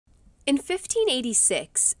In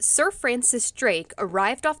 1586, Sir Francis Drake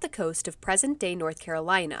arrived off the coast of present-day North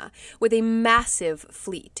Carolina with a massive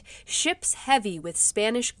fleet, ships heavy with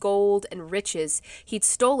Spanish gold and riches he'd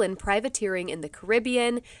stolen privateering in the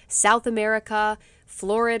Caribbean, South America,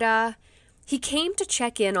 Florida. He came to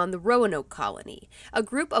check in on the Roanoke colony, a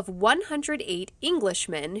group of 108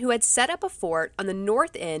 Englishmen who had set up a fort on the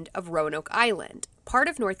north end of Roanoke Island, part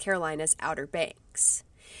of North Carolina's Outer Banks.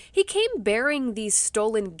 He came bearing these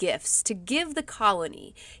stolen gifts to give the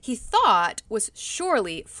colony he thought was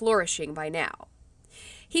surely flourishing by now.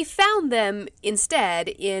 He found them, instead,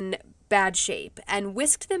 in bad shape and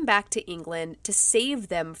whisked them back to England to save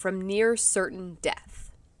them from near certain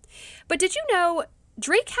death. But did you know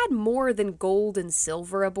Drake had more than gold and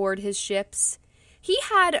silver aboard his ships? He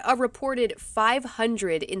had a reported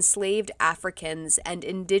 500 enslaved Africans and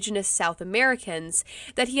Indigenous South Americans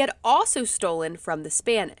that he had also stolen from the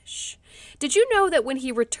Spanish. Did you know that when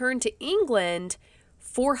he returned to England,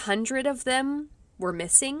 400 of them were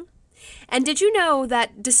missing? And did you know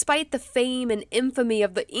that despite the fame and infamy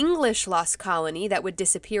of the English lost colony that would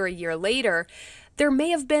disappear a year later, there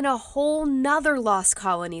may have been a whole nother lost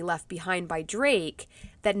colony left behind by Drake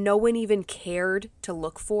that no one even cared to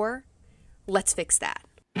look for? Let's fix that.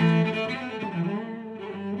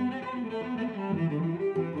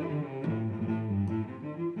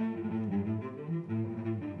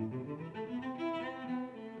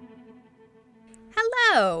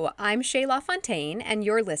 Hello, I'm Shay LaFontaine, and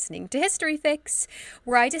you're listening to History Fix,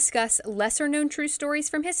 where I discuss lesser-known true stories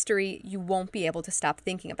from history you won't be able to stop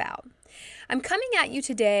thinking about. I'm coming at you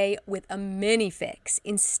today with a mini fix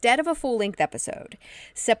instead of a full-length episode.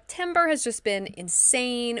 September has just been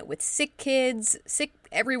insane with sick kids, sick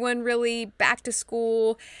everyone really, back to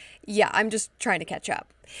school. Yeah, I'm just trying to catch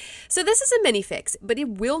up. So this is a mini fix, but it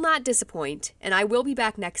will not disappoint, and I will be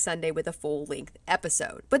back next Sunday with a full-length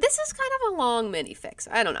episode. But this is kind of a long mini fix.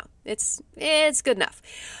 I don't know. It's good enough.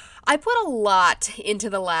 I put a lot into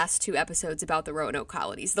the last two episodes about the Roanoke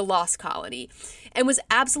colonies, the Lost Colony, and was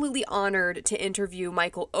absolutely honored to interview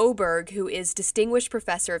Michael Oberg, who is Distinguished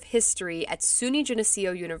Professor of History at SUNY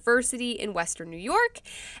Geneseo University in Western New York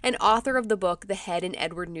and author of the book The Head in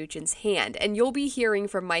Edward Nugent's Hand. And you'll be hearing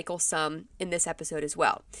from Michael some in this episode as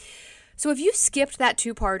well. So if you skipped that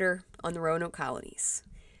two-parter on the Roanoke colonies,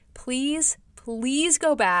 please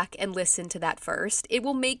go back and listen to that first. It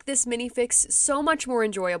will make this mini fix so much more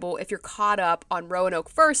enjoyable if you're caught up on Roanoke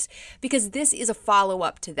first, because this is a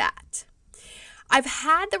follow-up to that. I've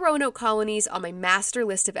had the Roanoke colonies on my master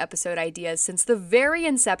list of episode ideas since the very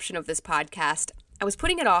inception of this podcast. I was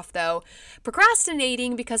putting it off, though,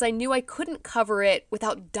 procrastinating because I knew I couldn't cover it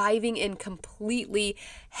without diving in completely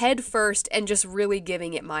head first and just really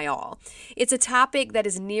giving it my all. It's a topic that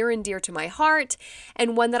is near and dear to my heart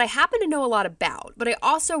and one that I happen to know a lot about, but I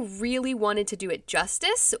also really wanted to do it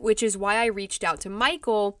justice, which is why I reached out to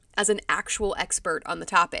Michael as an actual expert on the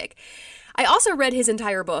topic. I also read his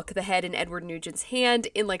entire book, The Head in Edward Nugent's Hand,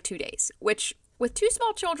 in like 2 days, which with 2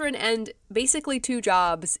 small children and basically 2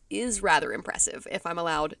 jobs is rather impressive, if I'm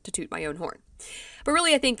allowed to toot my own horn. But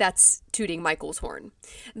really, I think that's tooting Michael's horn.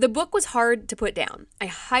 The book was hard to put down. I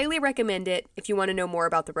highly recommend it if you want to know more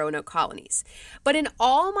about the Roanoke colonies. But in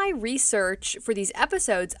all my research for these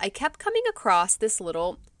episodes, I kept coming across this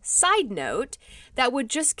little side note that would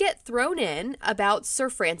just get thrown in about Sir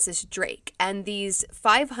Francis Drake and these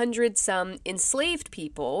 500-some enslaved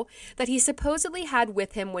people that he supposedly had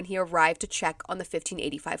with him when he arrived to check on the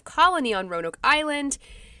 1585 colony on Roanoke Island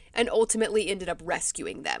and ultimately ended up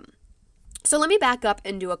rescuing them. So let me back up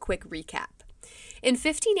and do a quick recap. In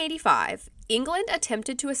 1585, England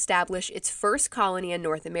attempted to establish its first colony in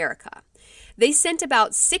North America. They sent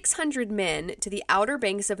about 600 men to the Outer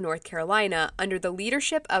Banks of North Carolina under the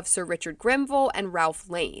leadership of Sir Richard Grenville and Ralph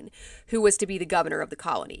Lane, who was to be the governor of the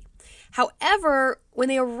colony. However, when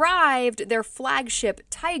they arrived, their flagship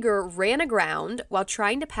Tiger ran aground while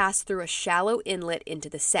trying to pass through a shallow inlet into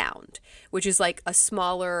the Sound, which is like a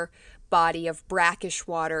smaller body of brackish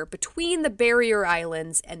water between the barrier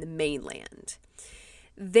islands and the mainland.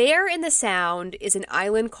 There in the Sound is an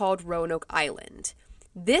island called Roanoke Island.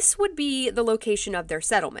 This would be the location of their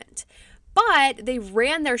settlement, but they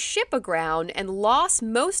ran their ship aground and lost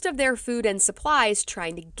most of their food and supplies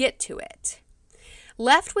trying to get to it.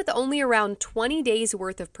 Left with only around 20 days'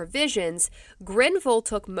 worth of provisions, Grenville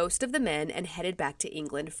took most of the men and headed back to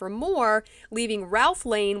England for more, leaving Ralph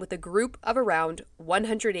Lane with a group of around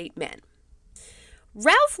 108 men.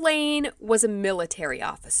 Ralph Lane was a military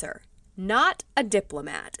officer, not a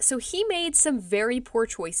diplomat, so he made some very poor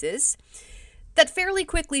choices. that fairly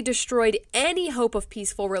quickly destroyed any hope of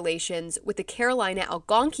peaceful relations with the Carolina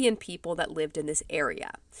Algonquian people that lived in this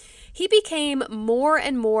area. He became more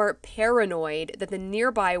and more paranoid that the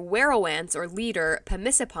nearby Werowance, or leader,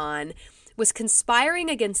 Pemisipan, was conspiring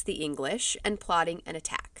against the English and plotting an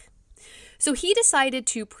attack. So he decided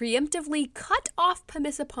to preemptively cut off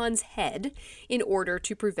Pemisipan's head in order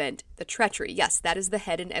to prevent the treachery. Yes, that is the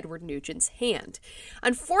head in Edward Nugent's hand.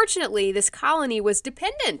 Unfortunately, this colony was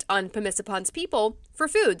dependent on Pemisipan's people for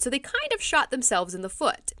food, so they kind of shot themselves in the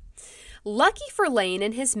foot. Lucky for Lane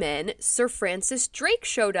and his men, Sir Francis Drake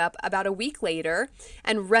showed up about a week later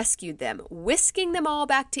and rescued them, whisking them all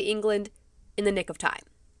back to England in the nick of time.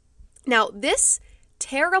 Now, this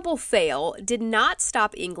terrible fail did not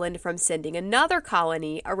stop England from sending another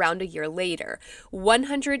colony around a year later,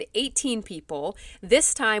 118 people,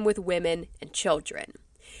 this time with women and children.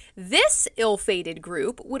 This ill-fated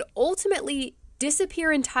group would ultimately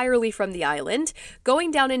disappear entirely from the island, going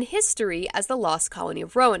down in history as the lost colony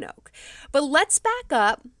of Roanoke. But let's back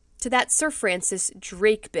up to that Sir Francis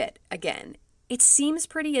Drake bit again. It seems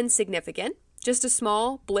pretty insignificant, just a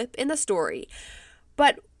small blip in the story.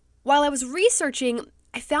 But while I was researching,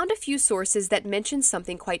 I found a few sources that mentioned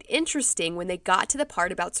something quite interesting when they got to the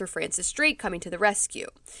part about Sir Francis Drake coming to the rescue.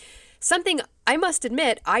 Something I must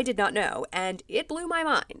admit I did not know, and it blew my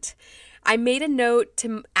mind. I made a note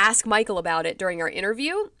to ask Michael about it during our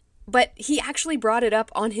interview, but he actually brought it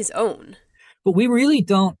up on his own. But we really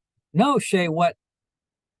don't know, Shay, what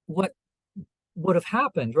would have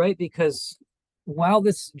happened, right? Because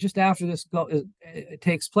just after this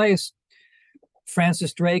takes place,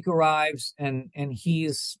 Francis Drake arrives, and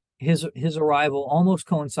his arrival almost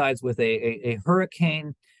coincides with a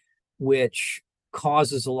hurricane, which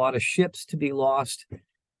causes a lot of ships to be lost.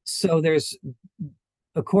 So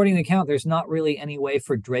according to the account, there's not really any way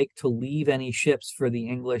for Drake to leave any ships for the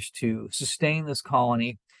English to sustain this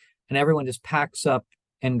colony, and everyone just packs up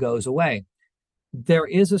and goes away. There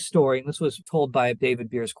is a story, and this was told by David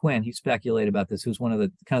Beers Quinn. He speculated about this, who's one of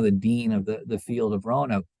the kind of the dean of the field of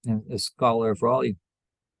Roanoke, and a scholar of Raleigh.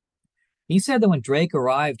 He said that when Drake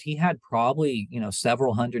arrived, he had probably,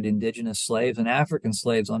 several hundred indigenous slaves and African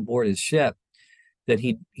slaves on board his ship that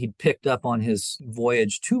he'd picked up on his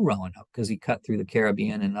voyage to Roanoke, because he cut through the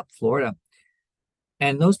Caribbean and up Florida.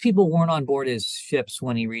 And those people weren't on board his ships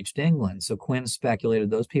when he reached England. So Quinn speculated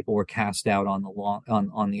those people were cast out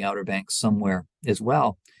on the Outer Banks somewhere as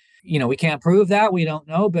well. We can't prove that. We don't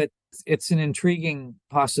know, but it's an intriguing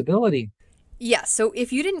possibility. Yeah, so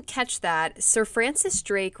if you didn't catch that, Sir Francis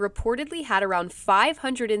Drake reportedly had around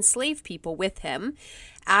 500 enslaved people with him,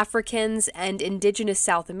 Africans and indigenous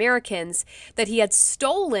South Americans, that he had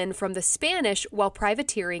stolen from the Spanish while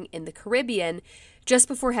privateering in the Caribbean just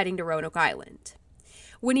before heading to Roanoke Island.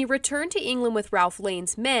 When he returned to England with Ralph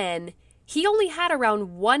Lane's men, he only had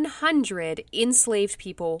around 100 enslaved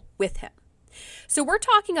people with him. So we're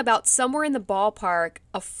talking about somewhere in the ballpark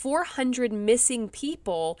of 400 missing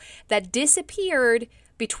people that disappeared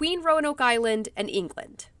between Roanoke Island and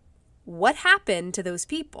England. What happened to those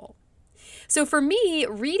people? So for me,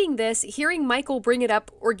 reading this, hearing Michael bring it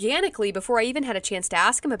up organically before I even had a chance to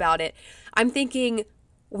ask him about it, I'm thinking,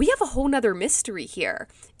 we have a whole nother mystery here.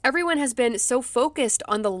 Everyone has been so focused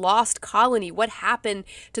on the lost colony. What happened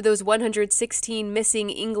to those 116 missing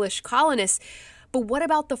English colonists? But what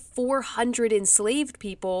about the 400 enslaved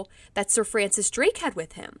people that Sir Francis Drake had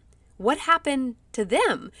with him? What happened to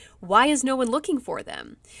them? Why is no one looking for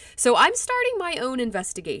them? So I'm starting my own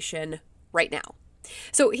investigation right now.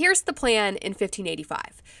 So here's the plan in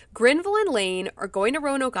 1585. Grenville and Lane are going to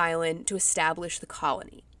Roanoke Island to establish the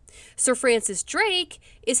colony. Sir Francis Drake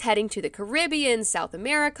is heading to the Caribbean, South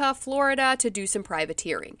America, Florida to do some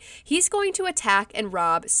privateering. He's going to attack and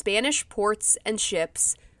rob Spanish ports and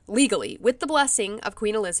ships legally with the blessing of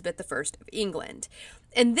Queen Elizabeth I of England.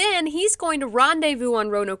 And then he's going to rendezvous on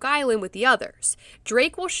Roanoke Island with the others.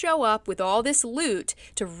 Drake will show up with all this loot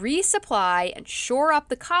to resupply and shore up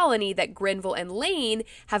the colony that Grenville and Lane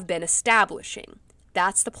have been establishing.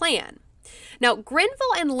 That's the plan. Now,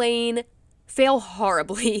 Grenville and Lane fail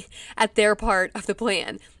horribly at their part of the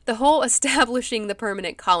plan, the whole establishing the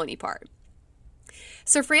permanent colony part.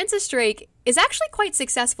 Sir Francis Drake is actually quite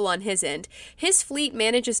successful on his end. His fleet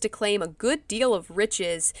manages to claim a good deal of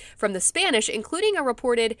riches from the Spanish, including a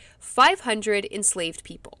reported 500 enslaved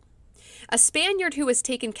people. A Spaniard who was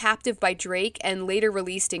taken captive by Drake and later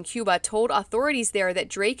released in Cuba told authorities there that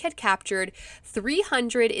Drake had captured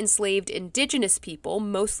 300 enslaved indigenous people,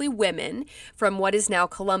 mostly women, from what is now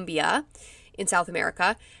Colombia in South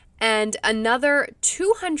America, and another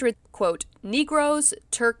 200, quote, Negroes,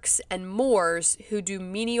 Turks, and Moors who do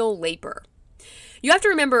menial labor. You have to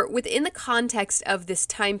remember, within the context of this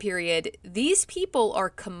time period, these people are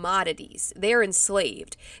commodities. They are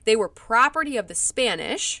enslaved. They were property of the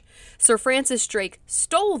Spanish. Sir Francis Drake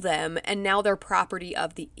stole them, and now they're property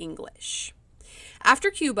of the English.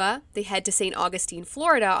 After Cuba, they head to St. Augustine,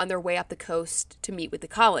 Florida, on their way up the coast to meet with the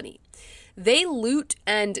colony. They loot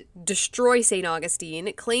and destroy St.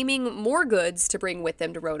 Augustine, claiming more goods to bring with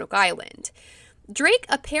them to Roanoke Island. Drake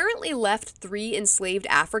apparently left 3 enslaved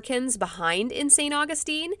Africans behind in St.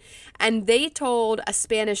 Augustine, and they told a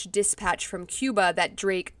Spanish dispatch from Cuba that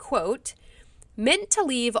Drake, quote, meant to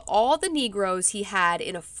leave all the Negroes he had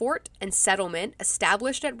in a fort and settlement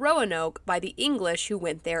established at Roanoke by the English who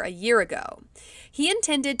went there a year ago. He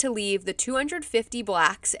intended to leave the 250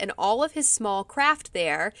 blacks and all of his small craft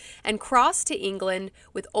there and cross to England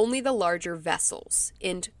with only the larger vessels,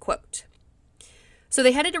 end quote. So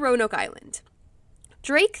they headed to Roanoke Island.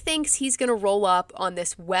 Drake thinks he's going to roll up on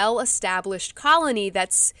this well-established colony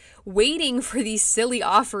that's waiting for these silly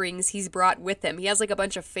offerings he's brought with him. He has like a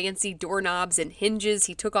bunch of fancy doorknobs and hinges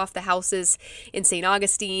he took off the houses in St.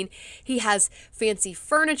 Augustine. He has fancy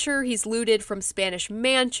furniture he's looted from Spanish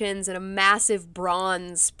mansions and a massive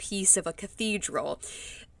bronze piece of a cathedral.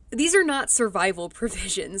 These are not survival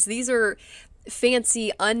provisions. These are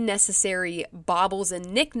fancy, unnecessary baubles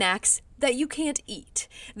and knickknacks that you can't eat.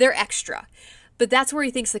 They're extra. But that's where he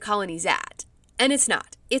thinks the colony's at. And it's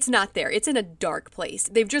not. It's not there. It's in a dark place.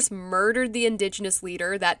 They've just murdered the Indigenous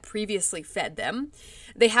leader that previously fed them.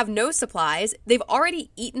 They have no supplies. They've already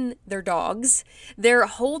eaten their dogs. They're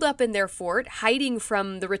holed up in their fort, hiding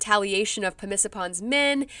from the retaliation of Pomisipon's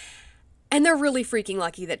men. And they're really freaking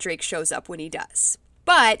lucky that Drake shows up when he does.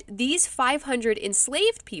 But these 500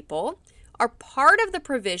 enslaved people are part of the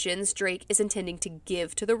provisions Drake is intending to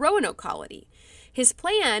give to the Roanoke colony. His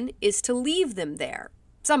plan is to leave them there.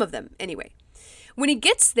 Some of them, anyway. When he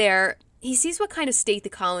gets there, he sees what kind of state the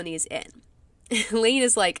colony is in. Lane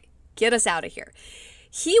is like, get us out of here.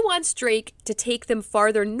 He wants Drake to take them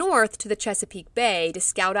farther north to the Chesapeake Bay to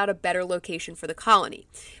scout out a better location for the colony.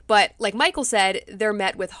 But like Michael said, they're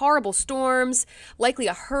met with horrible storms, likely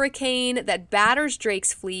a hurricane that batters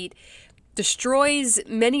Drake's fleet, destroys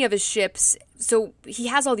many of his ships. So he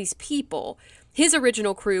has all these people, his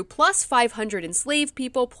original crew, plus 500 enslaved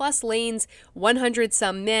people, plus Lane's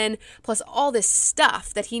 100-some men, plus all this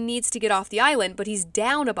stuff that he needs to get off the island, but he's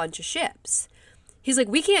down a bunch of ships. He's like,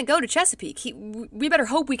 we can't go to Chesapeake. We better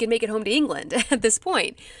hope we can make it home to England at this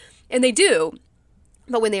point. And they do.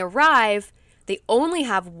 But when they arrive, they only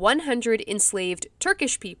have 100 enslaved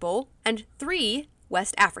Turkish people and 3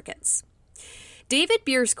 West Africans. David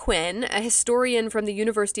Beers Quinn, a historian from the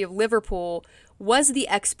University of Liverpool, was the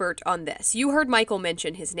expert on this. You heard Michael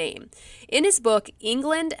mention his name. In his book,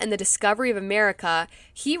 England and the Discovery of America,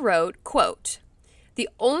 he wrote, quote, "The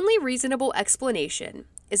only reasonable explanation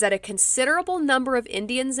is that a considerable number of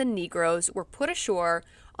Indians and Negroes were put ashore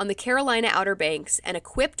on the Carolina Outer Banks and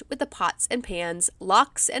equipped with the pots and pans,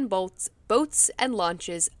 locks and bolts, boats and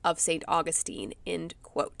launches of St. Augustine," end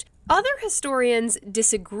quote. Other historians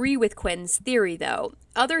disagree with Quinn's theory, though.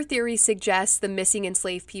 Other theories suggest the missing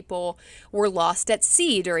enslaved people were lost at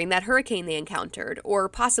sea during that hurricane they encountered, or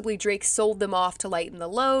possibly Drake sold them off to lighten the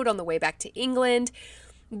load on the way back to England.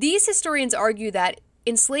 These historians argue that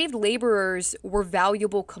enslaved laborers were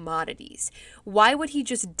valuable commodities. Why would he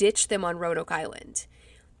just ditch them on Roanoke Island?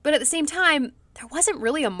 But at the same time, there wasn't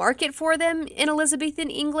really a market for them in Elizabethan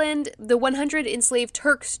England. The 100 enslaved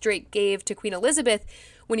Turks Drake gave to Queen Elizabeth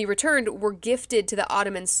when he returned were gifted to the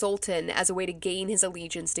Ottoman Sultan as a way to gain his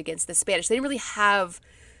allegiance against the Spanish. They didn't really have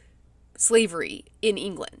slavery in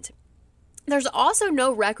England. There's also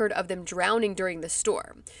no record of them drowning during the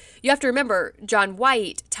storm. You have to remember, John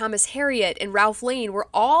White, Thomas Harriot, and Ralph Lane were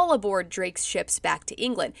all aboard Drake's ships back to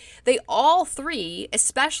England. They all 3,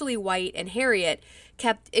 especially White and Harriot,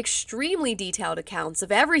 kept extremely detailed accounts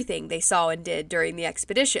of everything they saw and did during the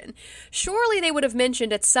expedition. Surely they would have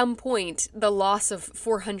mentioned at some point the loss of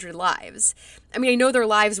 400 lives. I mean, I know their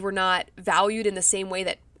lives were not valued in the same way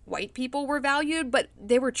that white people were valued, but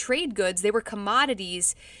they were trade goods, they were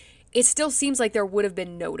commodities. It still seems like there would have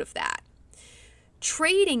been note of that.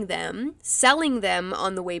 Trading them, selling them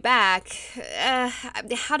on the way back,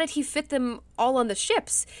 how did he fit them all on the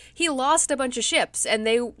ships? He lost a bunch of ships, and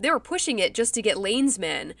they were pushing it just to get Lane's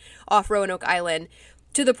men off Roanoke Island,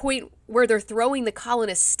 to the point where they're throwing the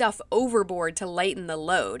colonists' stuff overboard to lighten the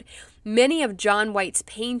load. Many of John White's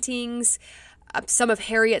paintings, some of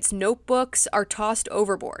Harriet's notebooks are tossed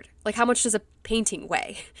overboard. Like, how much does a painting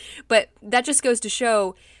weigh? But that just goes to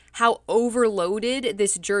show how overloaded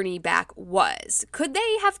this journey back was. Could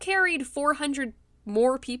they have carried 400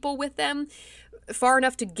 more people with them? far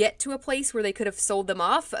enough to get to a place where they could have sold them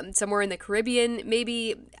off, somewhere in the Caribbean,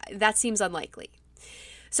 maybe. That seems unlikely.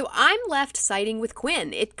 So I'm left siding with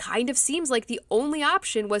Quinn. It kind of seems like the only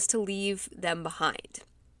option was to leave them behind.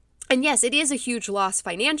 And yes, it is a huge loss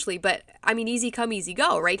financially, but I mean, easy come, easy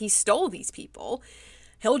go, right? He stole these people.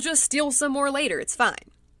 He'll just steal some more later. It's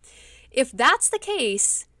fine. If that's the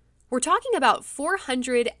case, we're talking about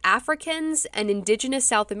 400 Africans and Indigenous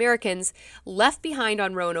South Americans left behind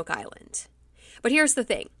on Roanoke Island. But here's the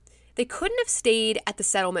thing. They couldn't have stayed at the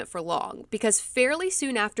settlement for long because fairly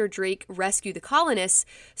soon after Drake rescued the colonists,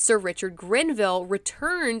 Sir Richard Grenville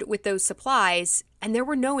returned with those supplies and there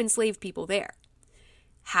were no enslaved people there.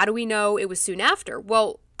 How do we know it was soon after?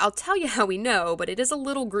 Well, I'll tell you how we know, but it is a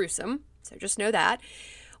little gruesome, so just know that.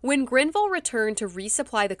 When Grenville returned to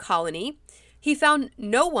resupply the colony, he found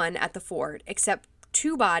no one at the fort except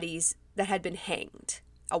 2 bodies that had been hanged,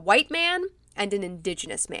 a white man and an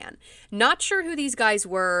indigenous man. Not sure who these guys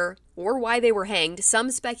were or why they were hanged.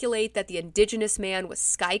 Some speculate that the indigenous man was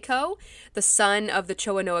Skyko, the son of the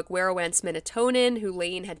Choanoic Werowance Minitonin, who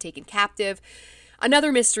Lane had taken captive.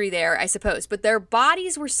 Another mystery there, I suppose, but their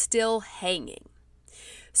bodies were still hanging.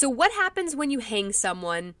 So what happens when you hang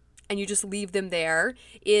someone and you just leave them there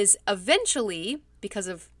is eventually, because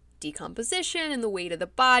of decomposition and the weight of the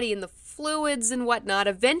body and the fluids and whatnot,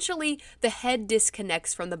 eventually the head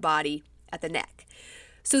disconnects from the body at the neck.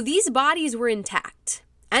 So these bodies were intact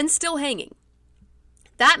and still hanging.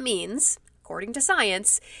 That means, according to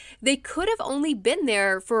science, they could have only been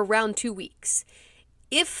there for around 2 weeks.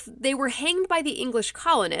 If they were hanged by the English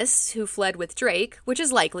colonists who fled with Drake, which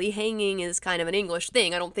is likely, hanging is kind of an English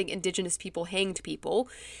thing, I don't think indigenous people hanged people,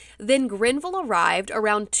 then Grenville arrived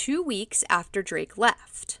around 2 weeks after Drake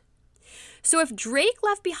left. So if Drake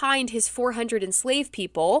left behind his 400 enslaved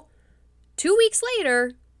people, 2 weeks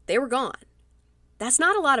later, they were gone. That's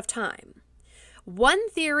not a lot of time. One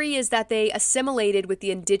theory is that they assimilated with the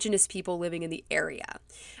indigenous people living in the area.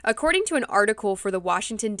 According to an article for the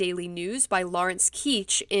Washington Daily News by Lawrence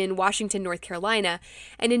Keach in Washington, North Carolina,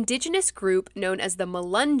 an indigenous group known as the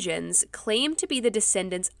Melungeons claim to be the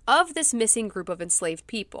descendants of this missing group of enslaved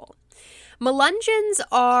people. Melungeons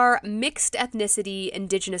are mixed ethnicity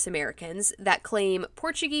indigenous Americans that claim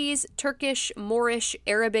Portuguese, Turkish, Moorish,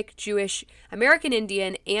 Arabic, Jewish, American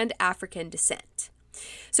Indian, and African descent.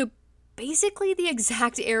 So basically the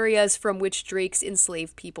exact areas from which Drake's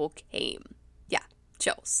enslaved people came. Yeah,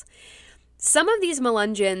 chills. Some of these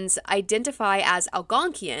Melungeons identify as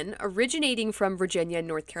Algonquian, originating from Virginia and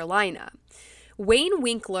North Carolina. Wayne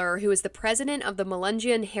Winkler, who is the president of the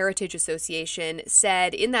Melungeon Heritage Association,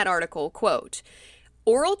 said in that article, quote,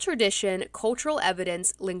 "Oral tradition, cultural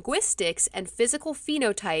evidence, linguistics, and physical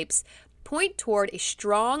phenotypes point toward a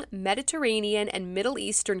strong Mediterranean and Middle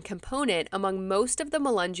Eastern component among most of the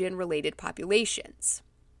Melungeon-related populations."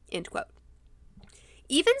 End quote.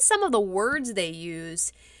 Even some of the words they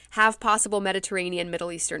use have possible Mediterranean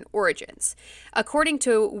Middle Eastern origins. According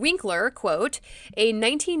to Winkler, quote, "A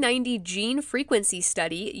 1990 gene frequency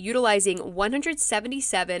study utilizing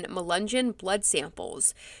 177 Melungeon blood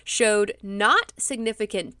samples showed not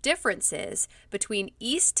significant differences between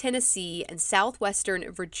East Tennessee and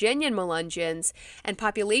southwestern Virginian Melungeons and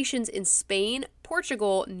populations in Spain,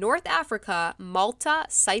 Portugal, North Africa, Malta,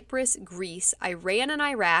 Cyprus, Greece, Iran and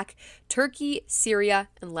Iraq, Turkey, Syria,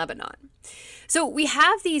 and Lebanon." So we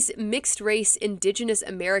have these mixed-race indigenous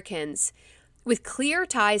Americans with clear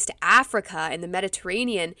ties to Africa and the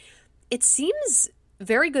Mediterranean. It seems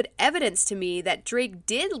very good evidence to me that Drake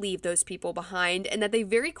did leave those people behind and that they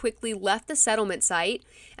very quickly left the settlement site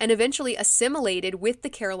and eventually assimilated with the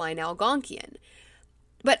Carolina Algonquian.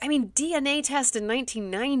 But, I mean, DNA test in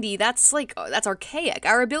 1990, that's archaic.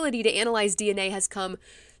 Our ability to analyze DNA has come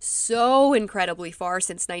so incredibly far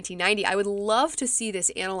since 1990. I would love to see this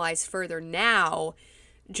analyzed further now,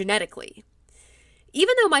 genetically.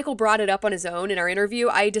 Even though Michael brought it up on his own in our interview,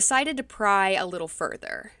 I decided to pry a little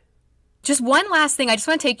further. Just one last thing. I just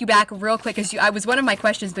want to take you back real quick, because I was one of my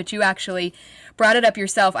questions, but you actually brought it up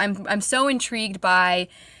yourself. I'm so intrigued by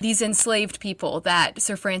these enslaved people that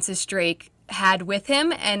Sir Francis Drake had with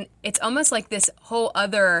him, and it's almost like this whole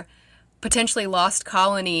other potentially lost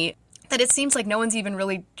colony that it seems like no one's even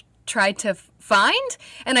really tried to find.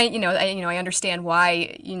 And I understand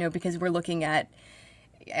why, because we're looking at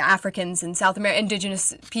Africans and South American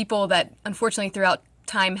indigenous people that unfortunately throughout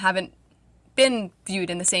time haven't been viewed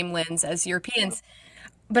in the same lens as Europeans.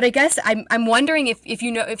 But I guess I'm wondering if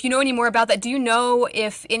you know any more about that. Do you know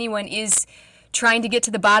if anyone is trying to get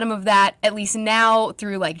to the bottom of that, at least now,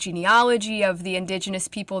 through like genealogy of the indigenous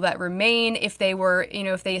people that remain, if they were,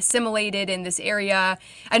 if they assimilated in this area.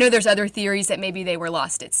 I know there's other theories that maybe they were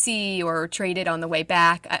lost at sea or traded on the way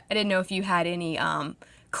back. I didn't know if you had any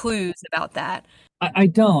clues about that. I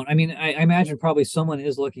don't. I mean, I imagine probably someone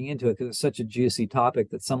is looking into it because it's such a juicy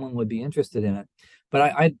topic that someone would be interested in it.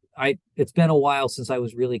 But it's been a while since I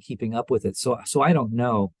was really keeping up with it, so I don't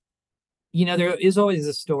know. There is always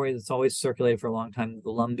a story that's always circulated for a long time,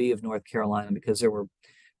 the Lumbee of North Carolina, because there were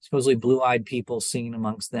supposedly blue-eyed people seen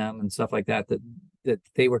amongst them and stuff like that, that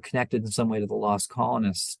they were connected in some way to the lost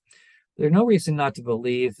colonists. There's no reason not to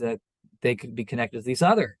believe that they could be connected to these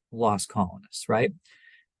other lost colonists, right?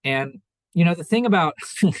 And the thing about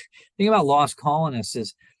lost colonists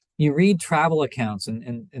is you read travel accounts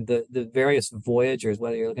and the various voyagers,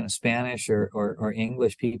 whether you're looking at Spanish or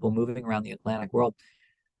English people moving around the Atlantic world,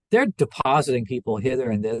 they're depositing people hither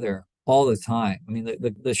and thither all the time. I mean,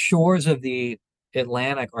 the shores of the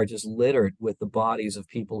Atlantic are just littered with the bodies of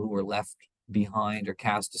people who were left behind or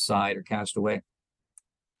cast aside or cast away.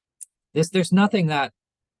 There's nothing that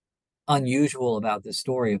unusual about this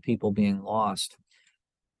story of people being lost.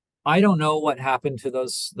 I don't know what happened to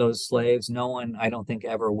those slaves. No one, I don't think,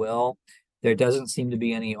 ever will. There doesn't seem to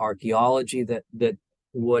be any archaeology that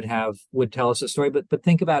would tell us a story. But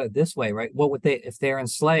think about it this way, right? What would they, if they're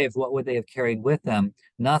enslaved, what would they have carried with them?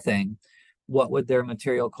 Nothing. What would their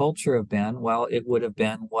material culture have been? Well, it would have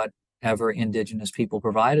been whatever indigenous people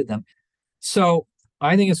provided them. So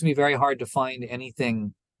I think it's going to be very hard to find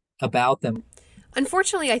anything about them.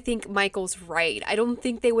 Unfortunately, I think Michael's right. I don't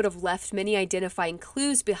think they would have left many identifying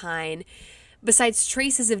clues behind besides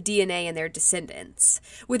traces of DNA in their descendants.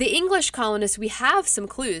 With the English colonists, we have some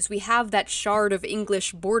clues. We have that shard of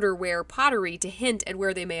English borderware pottery to hint at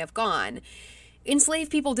where they may have gone.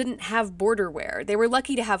 Enslaved people didn't have borderware. They were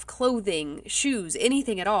lucky to have clothing, shoes,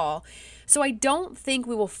 anything at all. So I don't think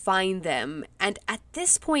we will find them. And at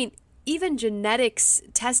this point, even genetics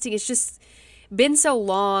testing is just been so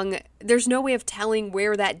long, there's no way of telling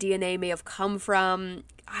where that DNA may have come from.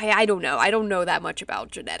 I don't know. I don't know that much about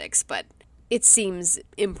genetics, but it seems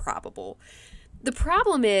improbable. The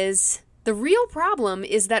real problem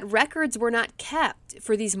is that records were not kept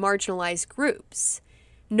for these marginalized groups.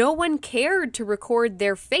 No one cared to record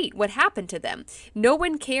their fate, what happened to them. No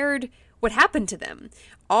one cared what happened to them.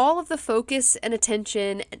 All of the focus and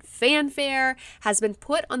attention and fanfare has been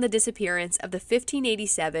put on the disappearance of the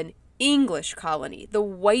 1587 English colony, the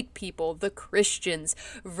white people, the Christians,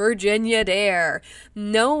 Virginia Dare.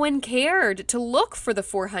 No one cared to look for the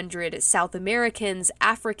 400 South Americans,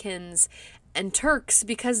 Africans, and Turks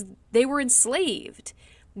because they were enslaved.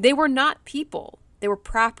 They were not people. They were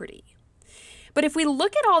property. But if we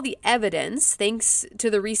look at all the evidence, thanks to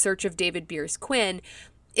the research of David Beers Quinn,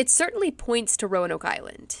 it certainly points to Roanoke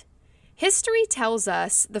Island. History tells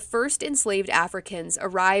us the first enslaved Africans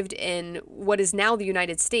arrived in what is now the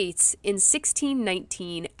United States in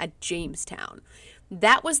 1619 at Jamestown.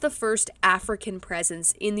 That was the first African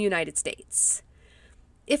presence in the United States.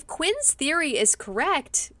 If Quinn's theory is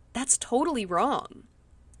correct, that's totally wrong.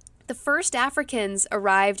 The first Africans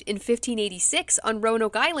arrived in 1586 on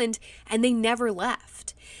Roanoke Island, and they never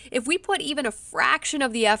left. If we put even a fraction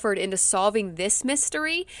of the effort into solving this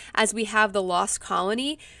mystery, as we have the lost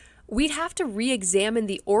colony, we'd have to re-examine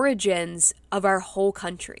the origins of our whole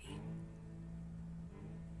country.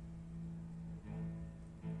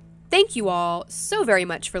 Thank you all so very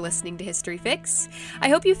much for listening to History Fix. I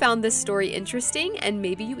hope you found this story interesting and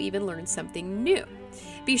maybe you even learned something new.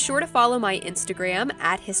 Be sure to follow my Instagram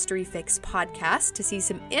at History Fix Podcast to see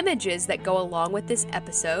some images that go along with this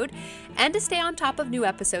episode and to stay on top of new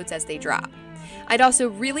episodes as they drop. I'd also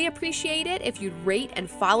really appreciate it if you'd rate and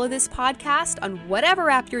follow this podcast on whatever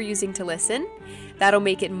app you're using to listen. That'll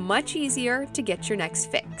make it much easier to get your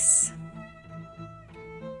next fix.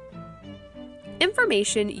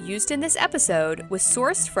 Information used in this episode was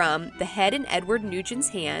sourced from The Head in Edward Nugent's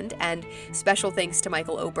Hand, and special thanks to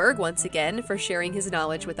Michael Oberg once again for sharing his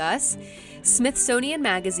knowledge with us, Smithsonian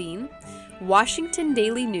Magazine, Washington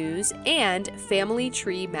Daily News, and Family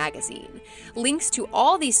Tree Magazine. Links to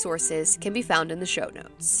all these sources can be found in the show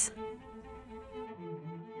notes.